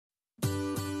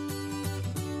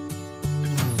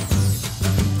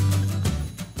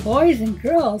Boys and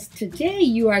girls, today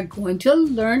you are going to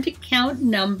learn to count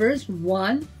numbers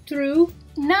 1 through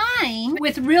 9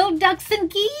 with real ducks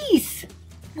and geese.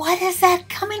 What is that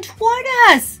coming toward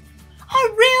us?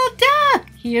 A real duck.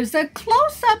 Here's a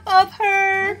close-up of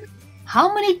her.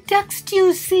 How many ducks do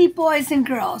you see, boys and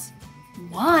girls?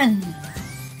 One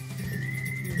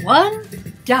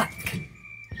duck.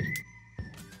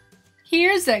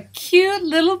 Here's a cute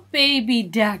little baby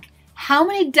duck. How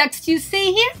many ducks do you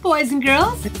see here, boys and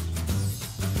girls?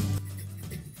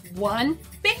 One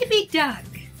baby duck.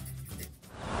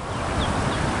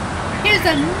 Here's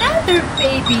another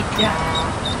baby duck.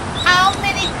 How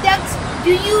many ducks do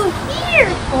you hear,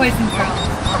 boys and girls?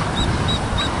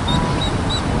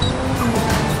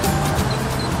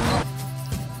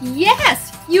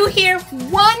 Yes, you hear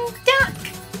one duck.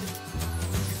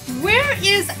 Where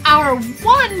is our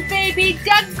one baby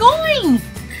duck going?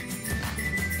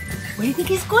 Where do you think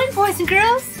he's going, boys and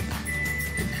girls?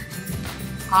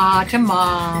 To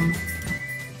mom.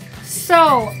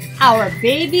 So, our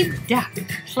baby duck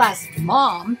plus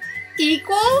mom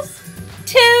equals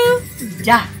 2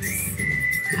 ducks.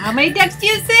 How many ducks do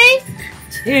you see?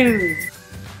 2.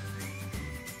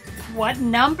 What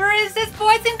number is this,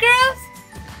 boys and girls?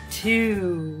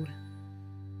 2.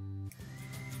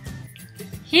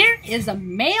 Here is a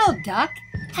male duck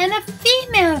and a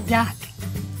female duck.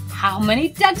 How many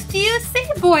ducks do you see,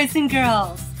 boys and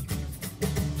girls?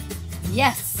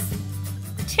 Yes,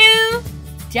 2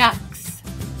 ducks.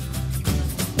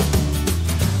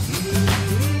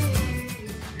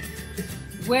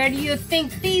 Where do you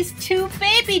think these 2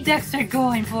 baby ducks are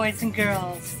going, boys and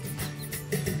girls?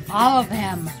 All of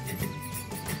them.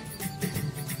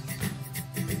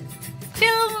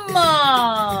 To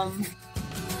mom.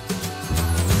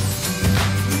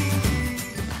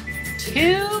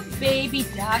 2 baby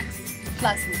ducks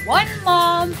plus 1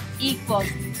 mom equals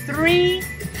 3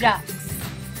 ducks.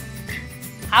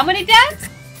 How many ducks?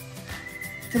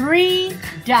 3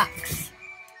 ducks.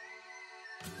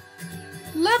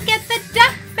 Look at the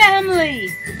duck family.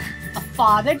 A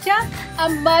father duck, a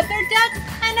mother duck,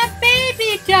 and a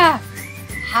baby duck.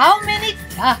 How many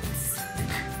ducks?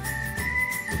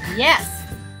 Yes,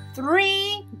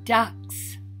 3 ducks.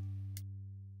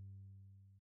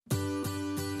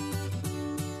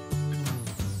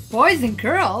 Boys and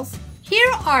girls,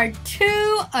 here are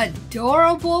 2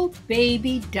 adorable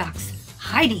baby ducks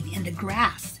hiding in the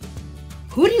grass.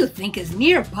 Who do you think is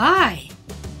nearby?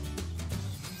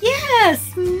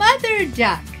 Yes, mother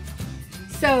duck.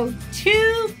 So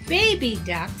 2 baby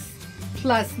ducks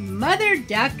plus mother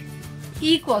duck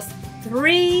equals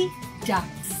 3 ducks.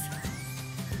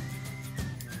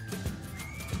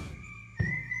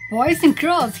 Boys and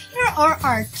girls, here are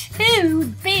our 2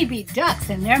 baby ducks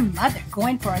and their mother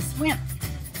going for a swim.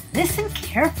 Listen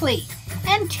carefully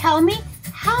and tell me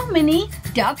how many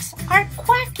ducks are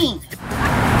quacking.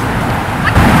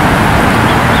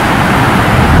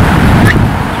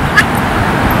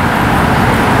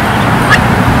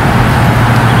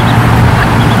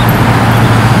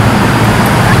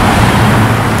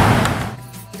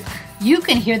 You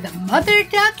can hear the mother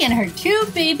duck and her 2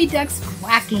 baby ducks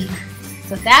quacking.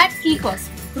 So that equals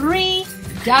 3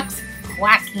 ducks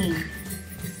quacking.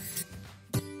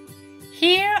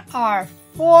 Here are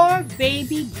 4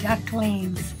 baby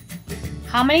ducklings.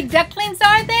 How many ducklings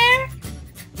are there?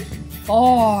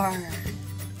 4.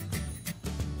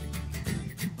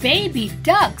 Baby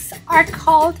ducks are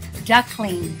called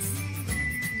ducklings.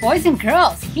 Boys and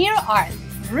girls, here are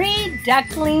 3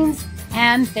 ducklings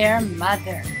and their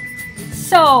mother.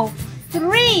 So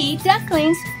 3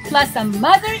 ducklings plus a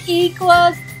mother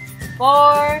equals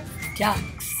 4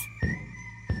 ducks.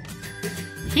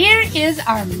 Here is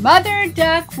our mother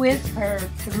duck with her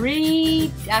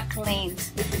 3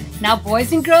 ducklings. Now,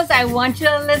 boys and girls, I want you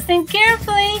to listen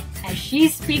carefully as she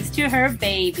speaks to her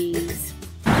babies.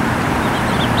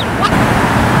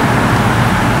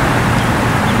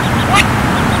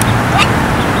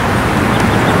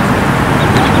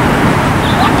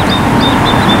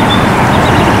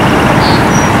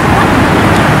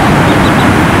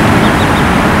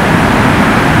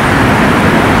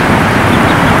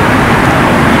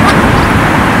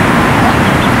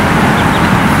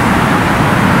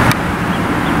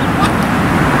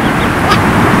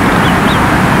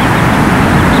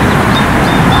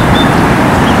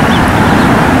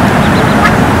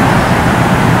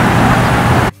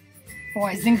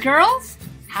 Boys and girls,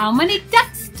 how many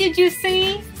ducks did you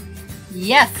see?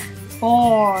 Yes,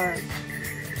 4.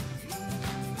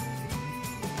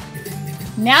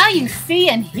 Now you see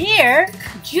and hear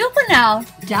juvenile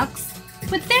ducks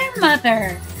with their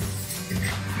mother.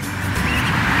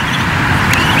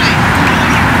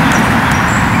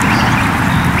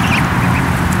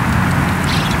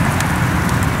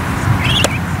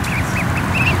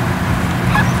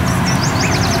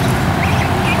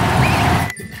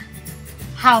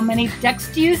 How many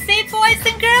ducks do you see, boys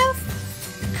and girls?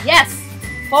 Yes,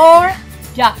 4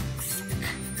 ducks.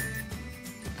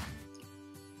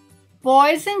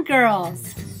 Boys and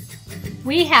girls,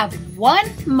 we have 1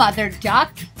 mother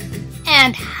duck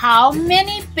and how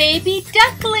many baby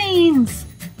ducklings?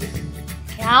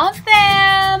 Count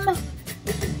them.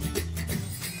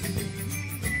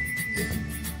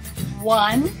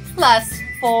 1 plus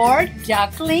 4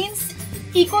 ducklings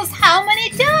equals how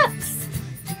many ducks?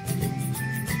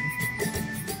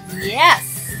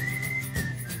 Yes,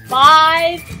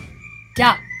 5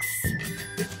 ducks.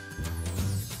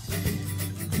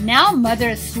 Now Mother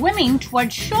is swimming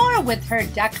toward shore with her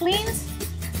ducklings.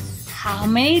 How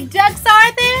many ducks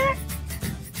are there?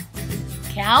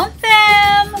 Count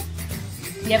them.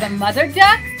 You have a mother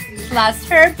duck plus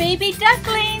her baby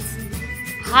ducklings.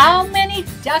 How many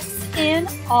ducks in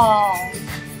all?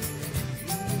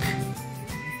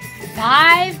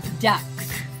 5 ducks.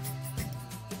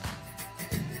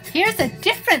 Here's a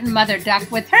different mother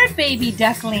duck with her baby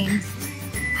ducklings.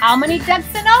 How many ducks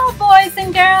in all, boys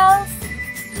and girls?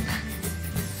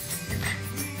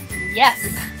 Yes,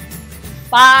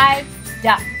 5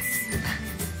 ducks.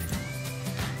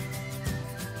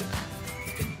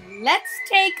 Let's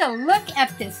take a look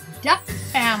at this duck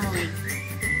family.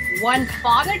 1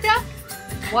 father duck,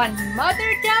 1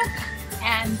 mother duck,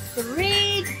 and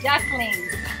 3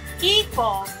 ducklings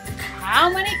equals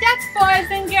how many ducks, boys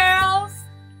and girls?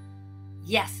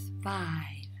 Yes, 5.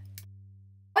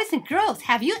 Boys and girls,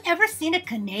 have you ever seen a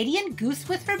Canadian goose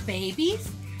with her babies?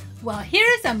 Well,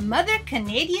 here's a mother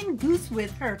Canadian goose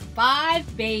with her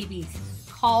 5 babies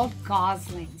called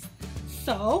goslings.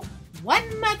 So,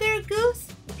 1 mother goose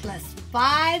plus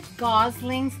 5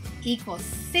 goslings equals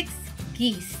 6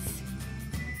 geese.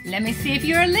 Let me see if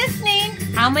you're listening.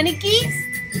 How many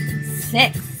geese?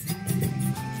 6.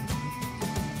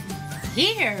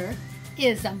 Here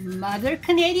is a mother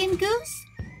Canadian goose,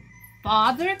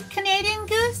 father Canadian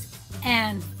goose,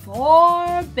 and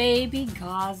 4 baby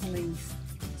goslings.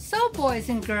 So, boys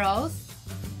and girls,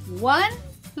 1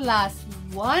 plus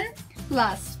 1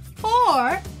 plus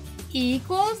 4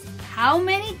 equals how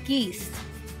many geese?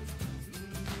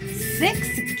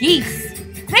 6 geese.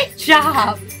 Great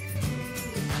job!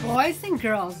 Boys and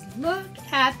girls, look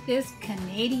at this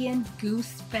Canadian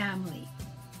goose family.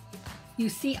 You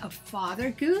see a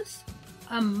father goose,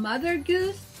 a mother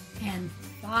goose, and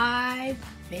 5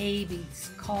 babies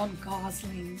called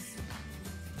goslings.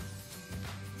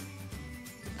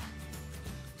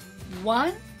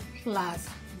 1 plus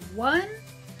 1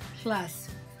 plus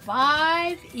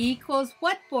 5 equals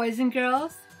what, boys and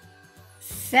girls?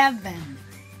 7.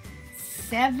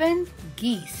 7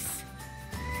 geese.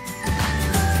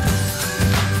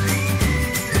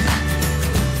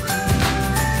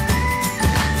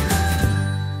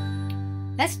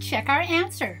 Let's check our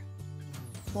answer.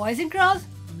 Boys and girls,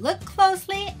 look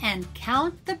closely and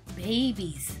count the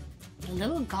babies, the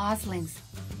little goslings.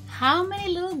 How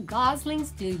many little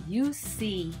goslings do you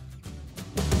see?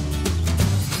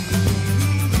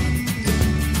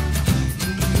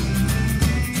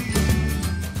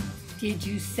 Did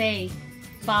you say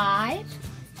 5?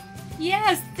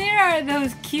 Yes, there are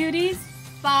those cuties,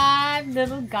 5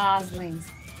 little goslings,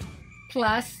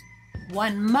 plus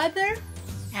 1 mother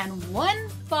and 1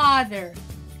 father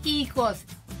equals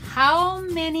how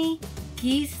many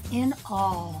geese in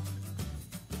all?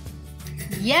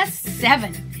 Yes,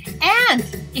 7. And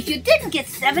if you didn't get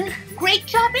 7, great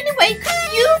job anyway.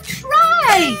 You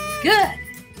tried. Good.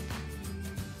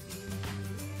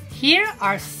 Here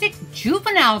are 6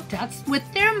 juvenile ducks with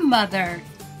their mother.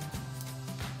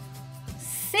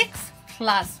 6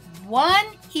 plus 1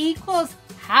 equals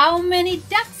how many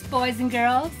ducks, boys and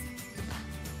girls?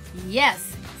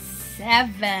 Yes,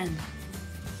 7.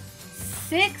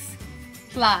 6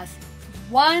 plus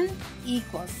 1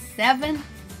 equals 7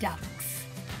 ducks.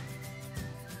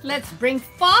 Let's bring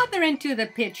father into the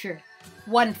picture.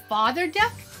 1 father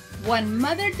duck, 1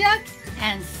 mother duck,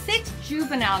 and 6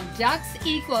 juvenile ducks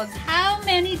equals how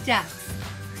many ducks?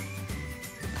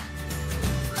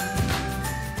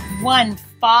 1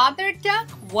 father duck,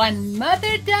 1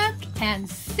 mother duck, and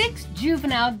 6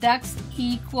 juvenile ducks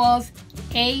equals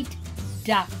 8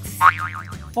 ducks.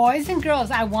 Boys and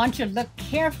girls, I want you to look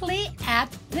carefully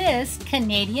at this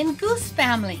Canadian goose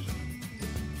family.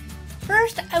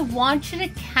 First, I want you to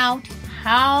count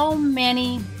how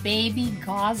many baby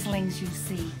goslings you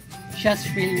see.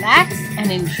 Just relax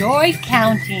and enjoy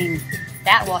counting.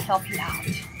 That will help you out.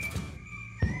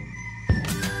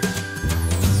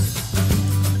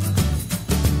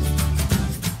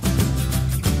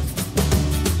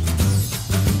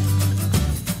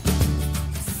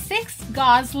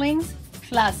 Goslings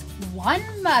plus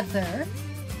 1 mother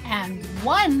and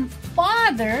 1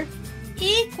 father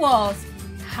equals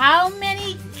how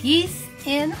many geese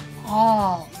in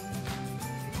all?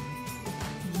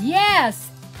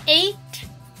 Yes, 8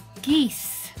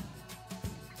 geese.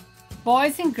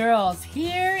 Boys and girls,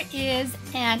 here is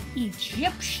an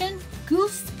Egyptian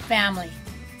goose family.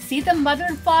 See the mother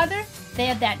and father? They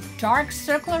have that dark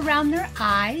circle around their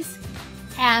eyes,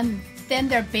 and then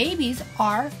their babies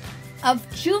are of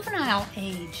juvenile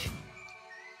age.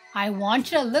 I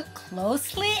want you to look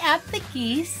closely at the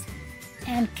geese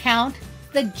and count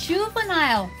the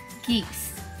juvenile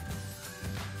geese.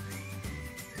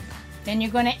 Then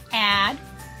you're going to add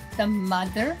the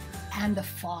mother and the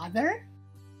father.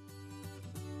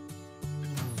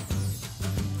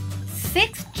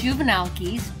 6 juvenile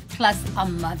geese plus a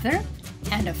mother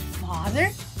and a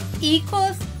father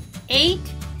equals 8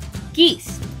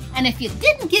 geese. And if you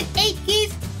didn't get 8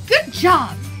 geese, good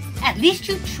job! At least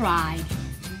you tried.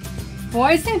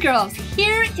 Boys and girls,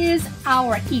 here is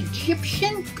our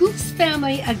Egyptian goose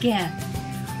family again.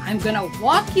 I'm gonna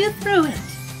walk you through it.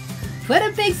 Put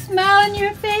a big smile on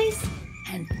your face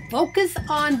and focus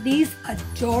on these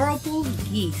adorable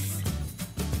geese.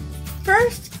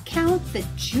 First, count the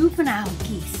juvenile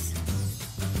geese.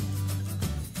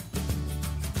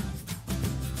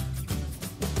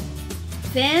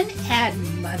 Then add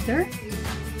mother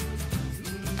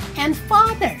and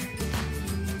father.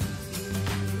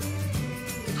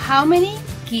 How many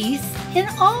geese in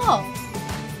all?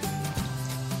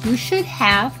 You should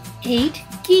have 8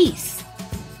 geese.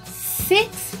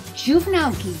 6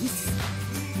 juvenile geese,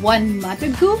 1 mother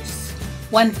goose,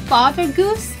 1 father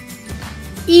goose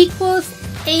equals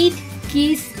 8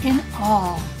 geese in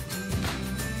all.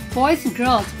 Boys and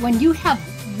girls, when you have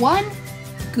 1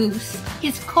 goose,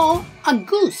 it's called a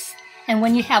goose. And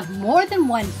when you have more than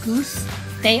 1 goose,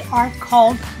 they are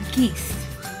called geese.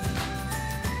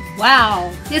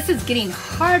 Wow, this is getting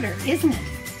harder, isn't it?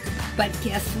 But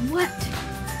guess what?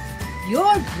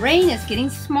 Your brain is getting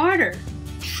smarter.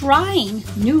 Trying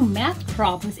new math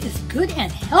problems is good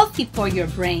and healthy for your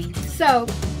brain. So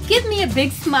give me a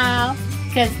big smile,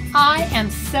 because I am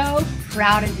so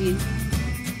proud of you.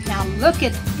 Now look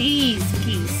at these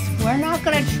geese. We're not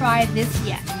going to try this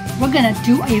yet. We're going to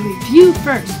do a review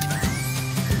first.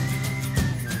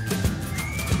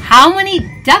 How many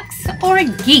ducks or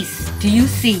geese do you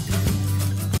see?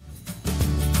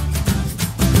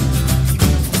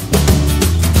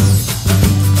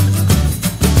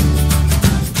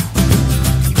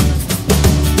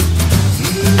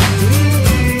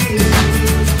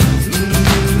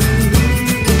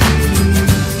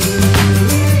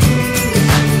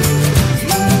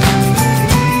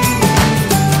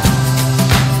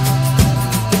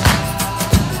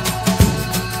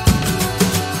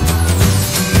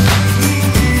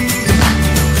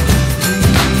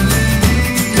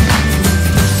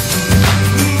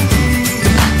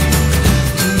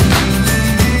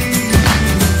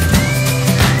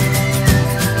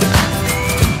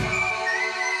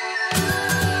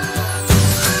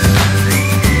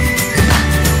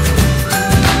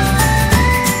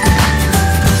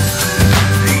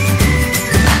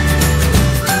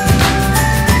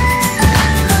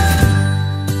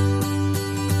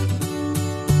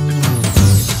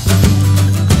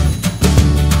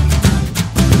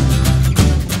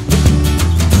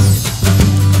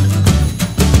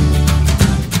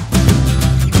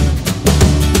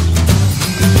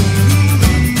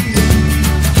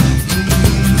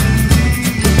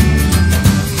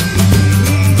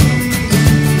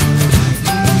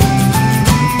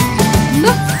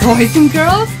 Boys and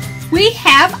girls, we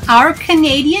have our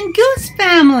Canadian goose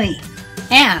family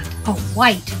and a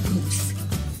white goose.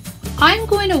 I'm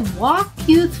going to walk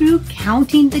you through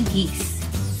counting the geese.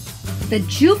 The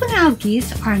juvenile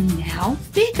geese are now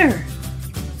bigger.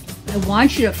 I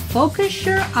want you to focus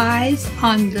your eyes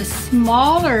on the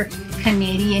smaller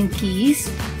Canadian geese,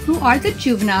 who are the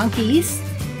juvenile geese.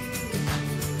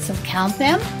 So count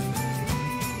them.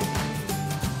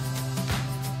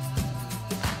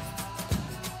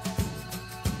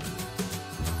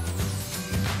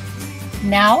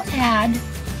 Now add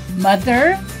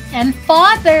mother and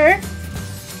father.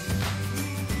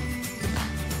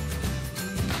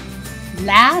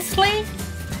 Lastly,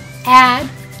 add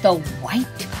the white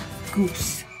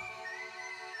goose.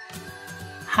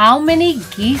 How many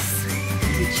geese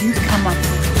did you come up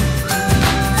with?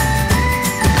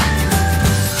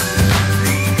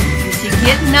 Did you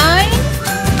get 9?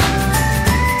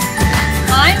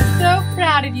 I'm so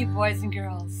proud of you, boys and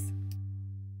girls.